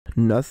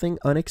Nothing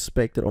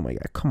unexpected. Oh my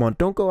god, come on,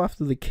 don't go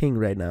after the king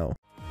right now.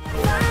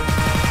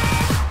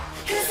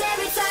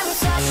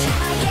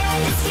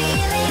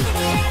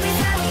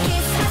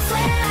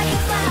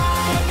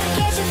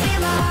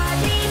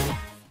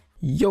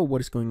 Yo,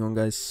 what is going on,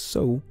 guys?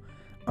 So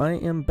I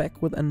am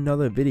back with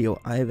another video.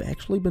 I've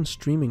actually been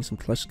streaming some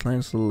Clash of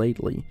Clans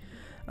lately.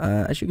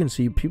 As you can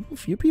see,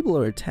 few people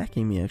are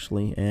attacking me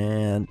actually,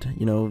 and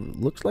you know,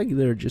 looks like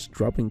they're just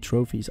dropping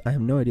trophies. I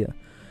have no idea,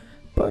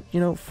 but you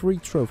know, free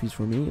trophies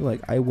for me.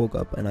 Like, I woke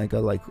up and I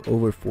got like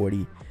over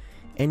 40.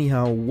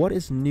 Anyhow, what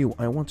is new?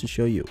 I want to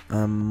show you.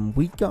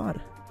 We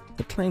got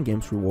the Clan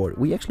Games reward.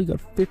 We actually got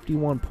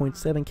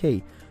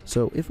 51.7k.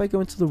 So if I go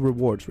into the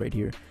rewards right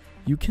here,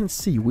 you can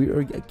see we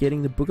are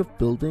getting the Book of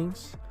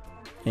Buildings.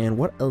 And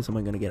what else am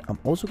I gonna get? I'm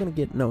also gonna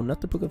get, no,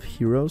 not the Book of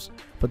Heroes,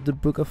 but the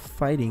Book of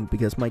Fighting,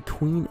 because my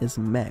queen is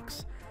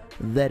max.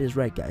 That is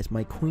right, guys,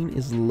 my queen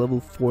is level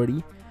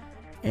 40,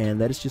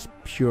 and that is just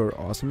pure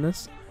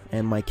awesomeness.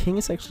 And my king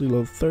is actually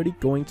level 30,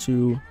 going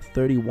to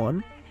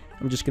 31.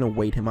 I'm just gonna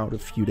wait him out a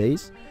few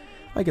days.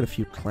 I get a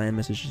few clan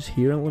messages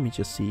here. Let me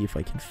just see if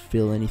I can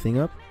fill anything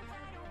up.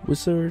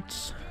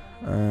 Wizards,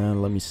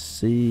 let me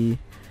see.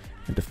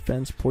 And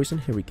defense, poison,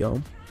 here we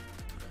go.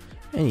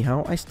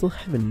 Anyhow, I still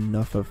have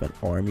enough of an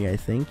army, I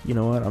think. You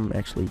know what, I'm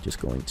actually just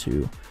going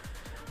to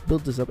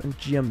build this up and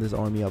gem this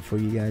army up for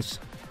you guys,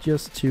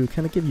 just to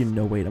kind of give you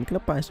no weight. I'm gonna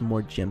buy some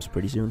more gems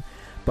pretty soon,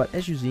 but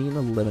as you see, in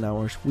 11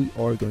 hours we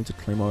are going to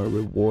claim our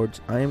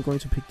rewards. I am going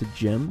to pick the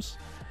gems,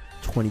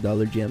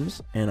 $20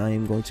 gems, and I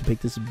am going to pick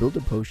this builder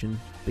potion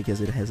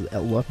because it has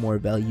a lot more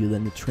value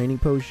than the training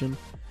potion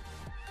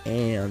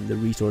and the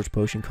resource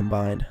potion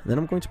combined. Then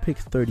I'm going to pick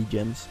 30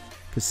 gems,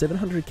 because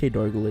 700k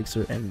dark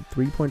elixir and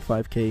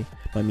 3.5k,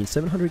 I mean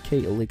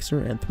 700k elixir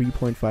and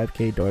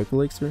 3.5k dark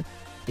elixir,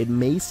 it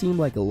may seem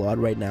like a lot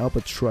right now,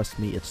 but trust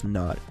me, it's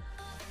not.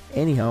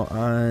 Anyhow,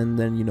 and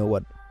then you know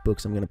what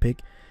books I'm gonna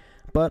pick.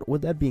 But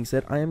with that being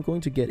said, I am going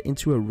to get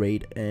into a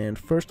raid, and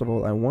first of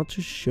all, I want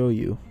to show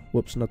you,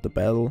 whoops, not the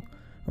battle,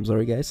 I'm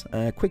sorry guys,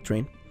 quick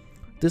train,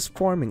 this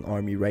farming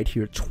army right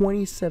here,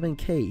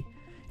 27k,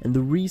 and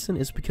the reason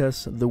is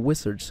because the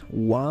wizards,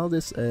 while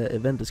this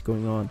event is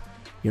going on,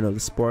 you know,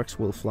 the sparks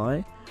will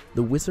fly.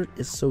 The wizard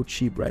is so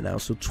cheap right now,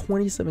 so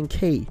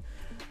 27k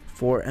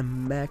for a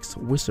max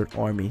wizard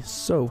army.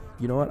 So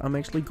you know what, I'm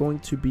actually going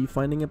to be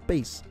finding a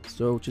base,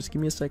 so just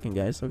give me a second,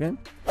 guys. Okay,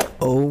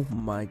 oh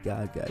my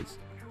god, guys,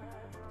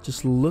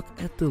 just look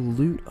at the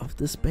loot of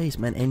this base,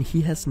 man, and he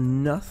has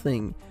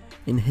nothing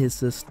in his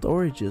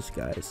storages,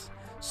 guys.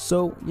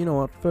 So you know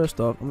what,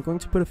 first off, I'm going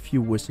to put a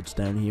few wizards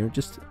down here,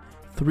 just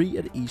 3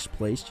 at each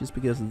place, just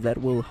because that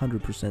will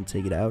 100%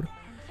 take it out.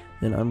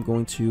 Then I'm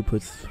going to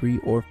put 3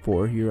 or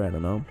 4 here, I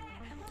don't know.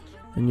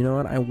 And you know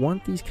what, I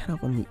want these kind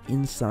of on the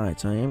inside,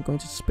 so I am going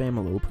to spam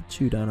a little, put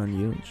 2 down on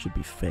you, it should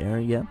be fair,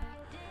 yep.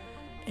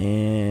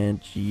 And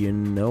you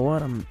know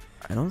what,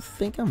 I don't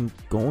think I'm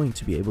going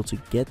to be able to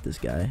get this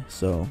guy,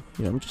 so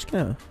you know, I'm just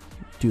gonna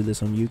do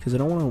this on you because I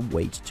don't want to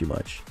wait too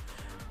much.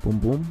 Boom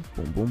boom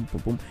boom boom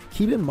boom boom.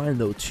 Keep in mind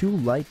though, 2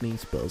 lightning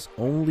spells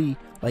only,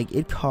 like,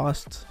 it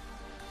costs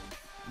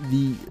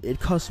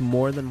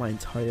more than my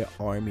entire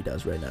army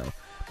does right now.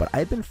 But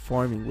I've been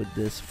farming with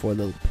this for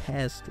the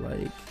past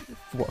like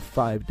 4 or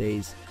 5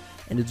 days,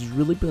 and it's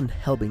really been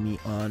helping me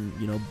on,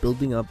 you know,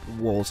 building up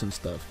walls and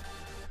stuff.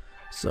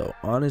 So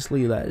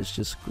honestly, that is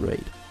just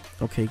great.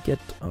 Okay,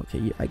 okay,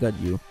 yeah, I got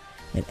you.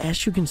 And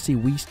as you can see,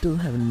 we still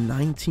have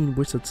 19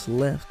 wizards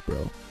left,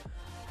 bro.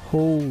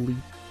 Holy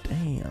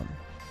damn.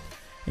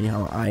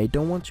 Anyhow, I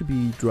don't want to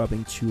be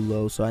dropping too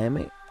low, so I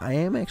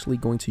am actually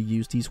going to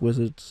use these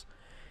wizards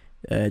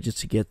just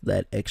to get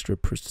that extra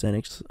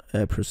percentage.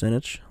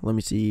 Let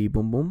me see.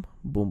 Boom boom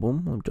boom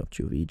boom. Let me drop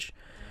 2 of each.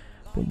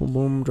 Boom boom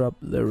boom. Drop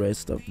the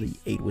rest of the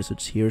 8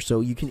 wizards here,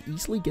 so you can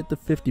easily get the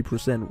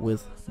 50%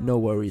 with no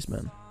worries,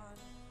 man.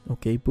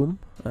 Okay, boom.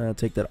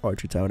 Take that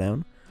archer tower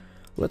down.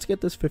 Let's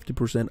get this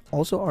 50%.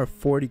 Also, our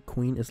 40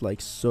 queen is like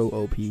so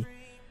OP,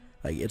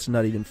 like it's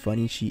not even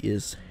funny. She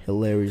is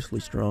hilariously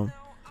strong.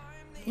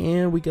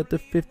 And we get the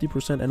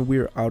 50%, and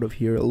we're out of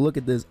here. Look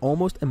at this,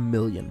 almost a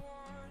million.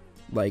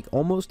 Like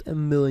almost a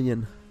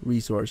million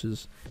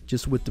resources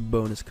just with the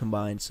bonus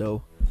combined,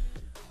 so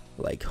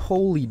like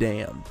holy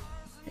damn.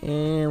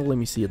 And let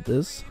me see at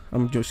this,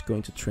 I'm just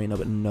going to train up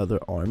another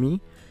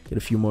army, get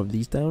a few more of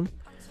these down.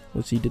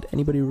 Let's see, did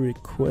anybody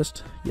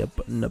request? Yep,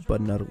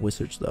 but not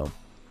wizards though.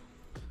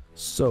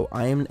 So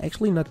I am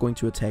actually not going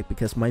to attack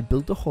because my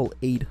build the hall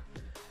 8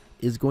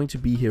 is going to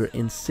be here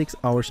in 6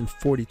 hours and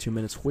 42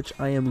 minutes, which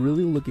I am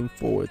really looking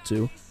forward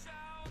to.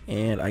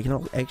 And I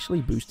can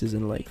actually boost this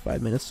in like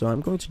 5 minutes, so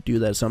I'm going to do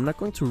that. So I'm not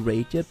going to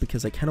raid yet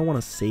because I kind of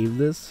want to save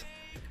this.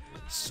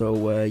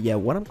 So yeah,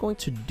 what I'm going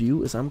to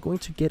do is I'm going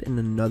to get in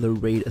another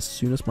raid as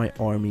soon as my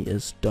army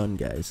is done,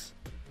 guys.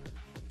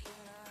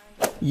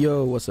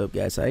 Yo, what's up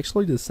guys? I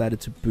actually decided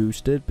to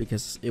boost it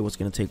because it was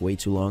going to take way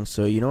too long.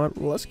 So you know what,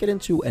 let's get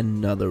into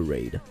another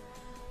raid.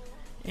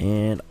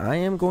 And I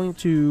am going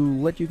to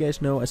let you guys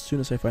know as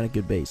soon as I find a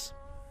good base.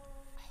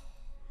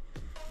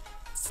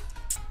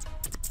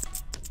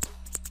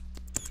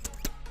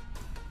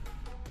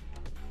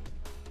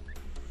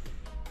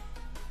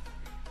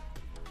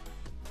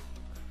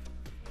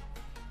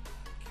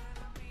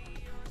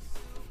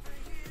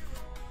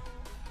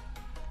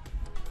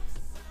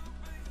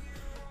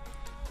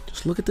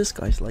 Just look at this,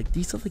 guys. Like,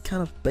 these are the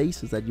kind of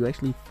bases that you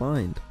actually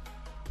find.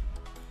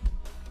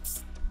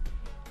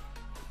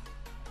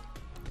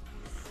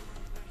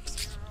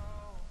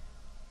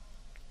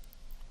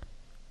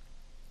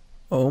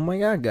 Oh my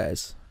god,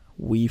 guys.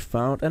 We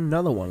found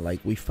another one.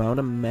 Like, we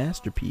found a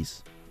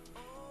masterpiece.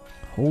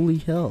 Holy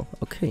hell.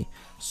 Okay,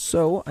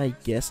 so I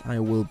guess I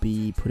will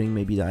be putting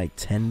maybe like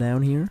 10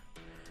 down here.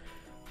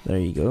 There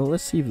you go.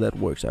 Let's see if that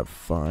works out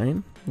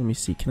fine. Let me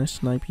see. Can I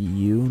snipe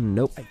you?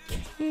 Nope, I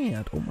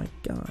can't. Oh my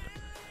god.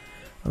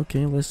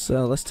 Okay,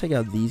 let's take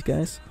out these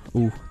guys.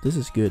 Ooh, this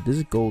is good. This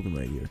is golden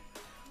right here.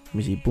 Let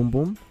me see. Boom,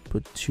 boom.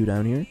 Put 2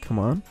 down here. Come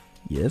on.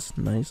 Yes,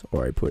 nice.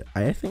 Or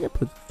I think I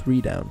put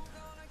 3 down.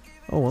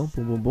 Oh well.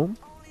 Boom, boom, boom.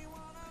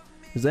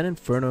 Is that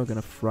Inferno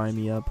gonna fry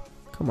me up?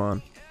 Come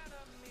on.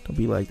 Don't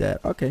be like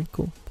that. Okay,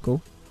 cool,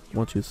 cool.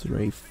 1, 2,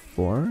 3,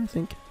 4, I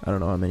think. I don't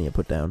know how many I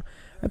put down.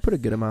 I put a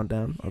good amount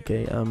down.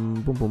 Okay,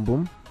 boom, boom,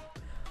 boom.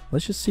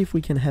 Let's just see if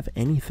we can have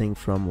anything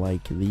from,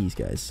 like, these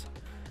guys.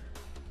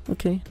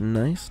 Okay,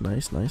 nice,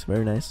 nice, nice,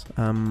 very nice.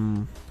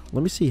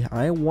 Let me see.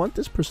 I want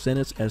this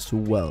percentage as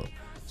well.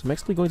 So I'm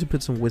actually going to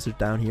put some wizard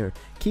down here.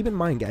 Keep in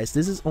mind, guys,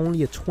 this is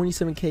only a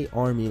 27k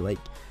army. Like,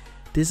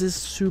 this is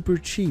super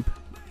cheap.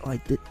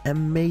 Like,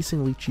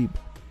 amazingly cheap.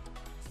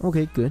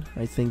 Okay, good.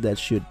 I think that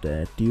should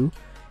do.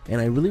 And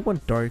I really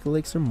want Dark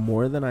Elixir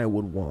more than I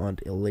would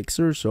want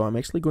Elixir, so I'm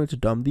actually going to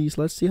dump these.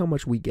 Let's see how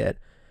much we get.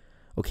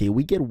 Okay,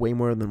 we get way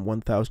more than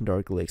 1,000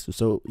 Dark Elixir,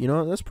 so, you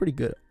know, that's pretty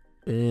good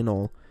in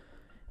all.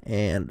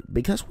 And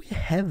because we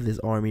have this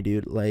army,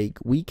 dude, like,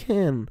 we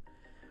can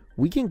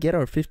get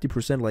our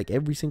 50% like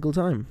every single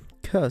time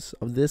because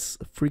of this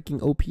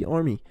freaking OP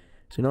army.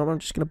 So, you know what, I'm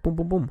just gonna boom,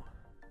 boom, boom.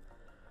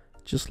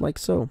 Just like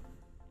so.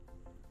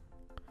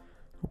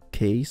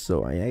 Okay,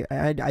 so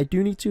I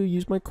do need to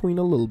use my queen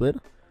a little bit.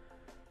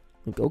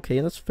 Like, okay,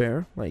 that's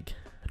fair. Like,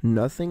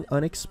 nothing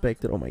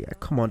unexpected. Oh my god,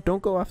 come on,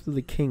 don't go after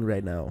the king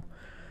right now.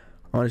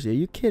 Honestly, are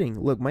you kidding?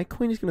 Look, my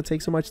queen is gonna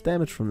take so much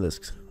damage from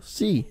this.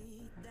 See?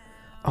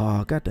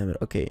 Oh, god damn it.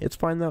 Okay, it's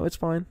fine though, it's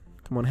fine.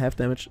 Come on, half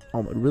damage. Oh,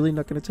 I'm really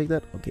not gonna take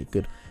that? Okay,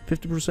 good.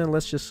 50%,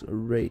 let's just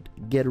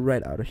get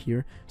right out of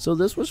here. So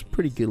this was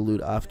pretty good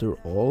loot after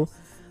all.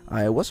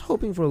 I was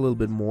hoping for a little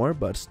bit more,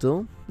 but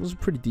still, this was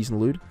pretty decent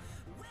loot.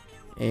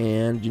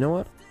 And you know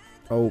what?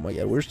 Oh my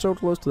god, we're so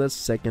close to that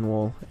second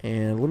wall.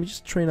 And let me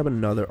just train up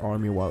another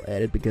army while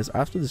at it, because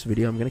after this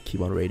video I'm gonna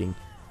keep on raiding,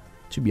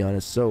 to be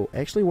honest. So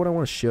actually what I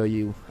want to show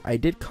you, I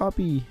did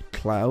copy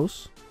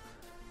Klaus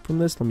from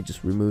this. Let me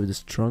just remove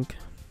this trunk.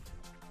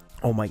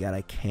 Oh my god,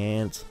 I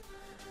can't.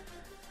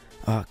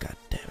 Oh god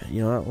damn it.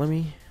 You know what, let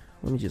me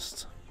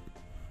just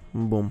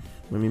boom,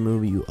 let me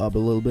move you up a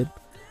little bit.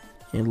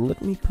 And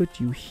let me put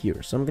you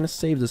here. So I'm gonna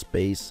save this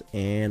base,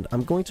 and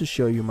I'm going to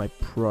show you my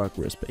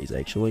progress base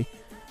actually.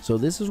 So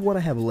this is what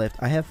I have left.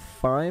 I have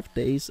 5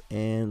 days,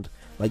 and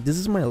like, this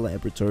is my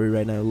laboratory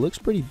right now. It looks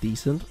pretty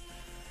decent.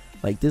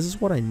 Like, this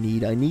is what I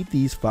need. I need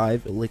these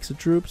 5 elixir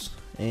troops,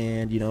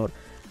 and you know what,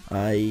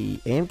 I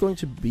am going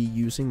to be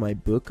using my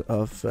book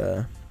of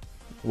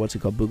what's it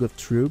called, book of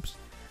troops,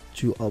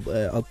 to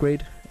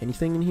upgrade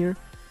anything in here.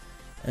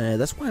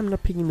 That's why I'm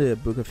not picking the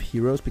Book of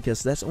Heroes,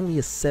 because that's only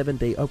a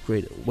 7-day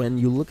upgrade. When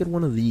you look at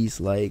one of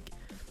these, like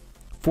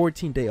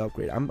 14-day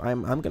upgrade, I'm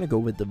gonna go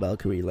with the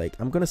Valkyrie. Like,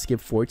 I'm gonna skip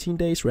 14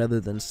 days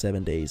rather than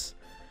 7 days.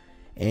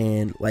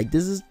 And like,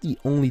 this is the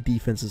only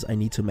defenses I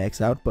need to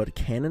max out, but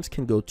cannons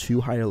can go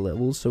 2 higher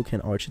levels, so can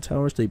archer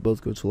towers. They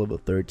both go to level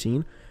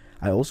 13.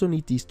 I also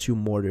need these 2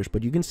 mortars,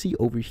 but you can see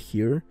over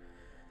here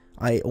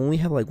I only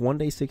have like 1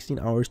 day 16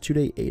 hours, 2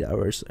 day 8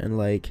 hours, and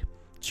like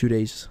 2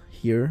 days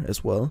here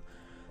as well.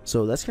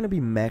 So that's gonna be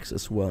max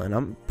as well, and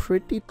I'm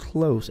pretty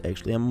close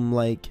actually. I'm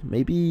like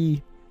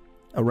maybe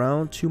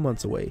around 2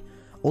 months away.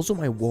 Also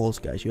my walls,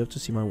 guys, you have to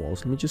see my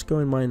walls. Let me just go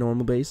in my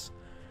normal base,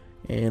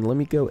 and let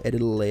me go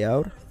edit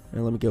layout,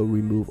 and let me go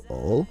remove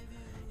all.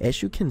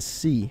 As you can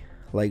see,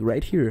 like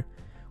right here,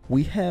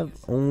 we have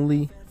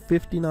only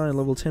 59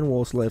 level 10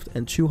 walls left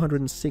and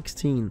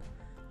 216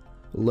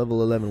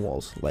 level 11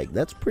 walls. Like,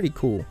 that's pretty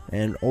cool.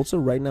 And also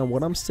right now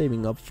what I'm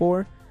saving up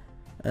for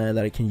that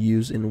I can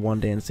use in 1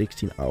 day and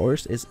 16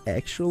 hours is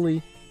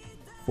actually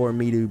for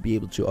me to be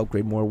able to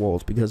upgrade more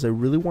walls, because I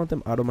really want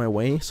them out of my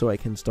way so I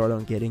can start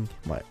on getting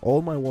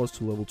all my walls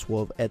to level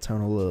 12 at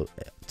Town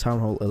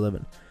Hall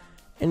 11.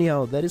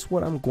 Anyhow, that is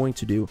what I'm going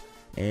to do.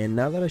 And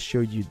now that I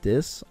showed you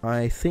this,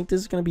 I think this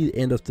is going to be the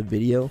end of the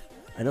video.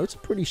 I know it's a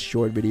pretty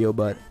short video,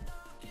 but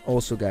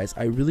also guys,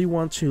 I really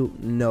want to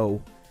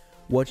know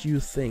what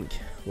you think,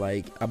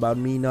 like, about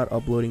me not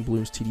uploading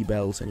Bloons TD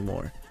battles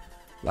anymore.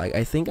 Like,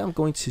 I think I'm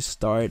going to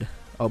start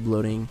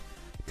uploading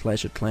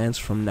Clash of Clans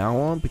from now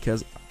on,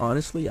 because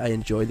honestly I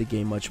enjoy the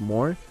game much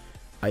more.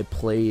 I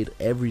play it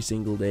every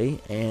single day,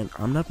 and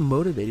I'm not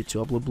motivated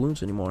to upload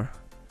Bloons anymore.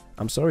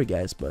 I'm sorry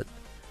guys, but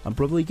I'm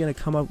probably gonna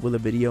come up with a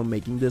video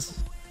making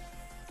this,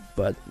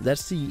 but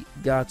that's the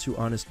God to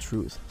honest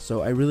truth.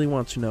 So I really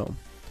want to know.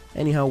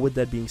 Anyhow, with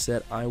that being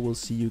said, I will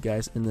see you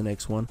guys in the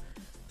next one.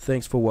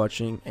 Thanks for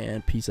watching,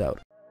 and peace out.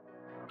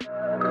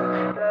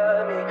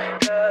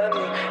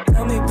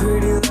 Tell me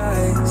pretty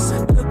lies,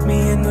 look me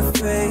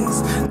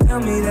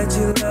that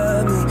you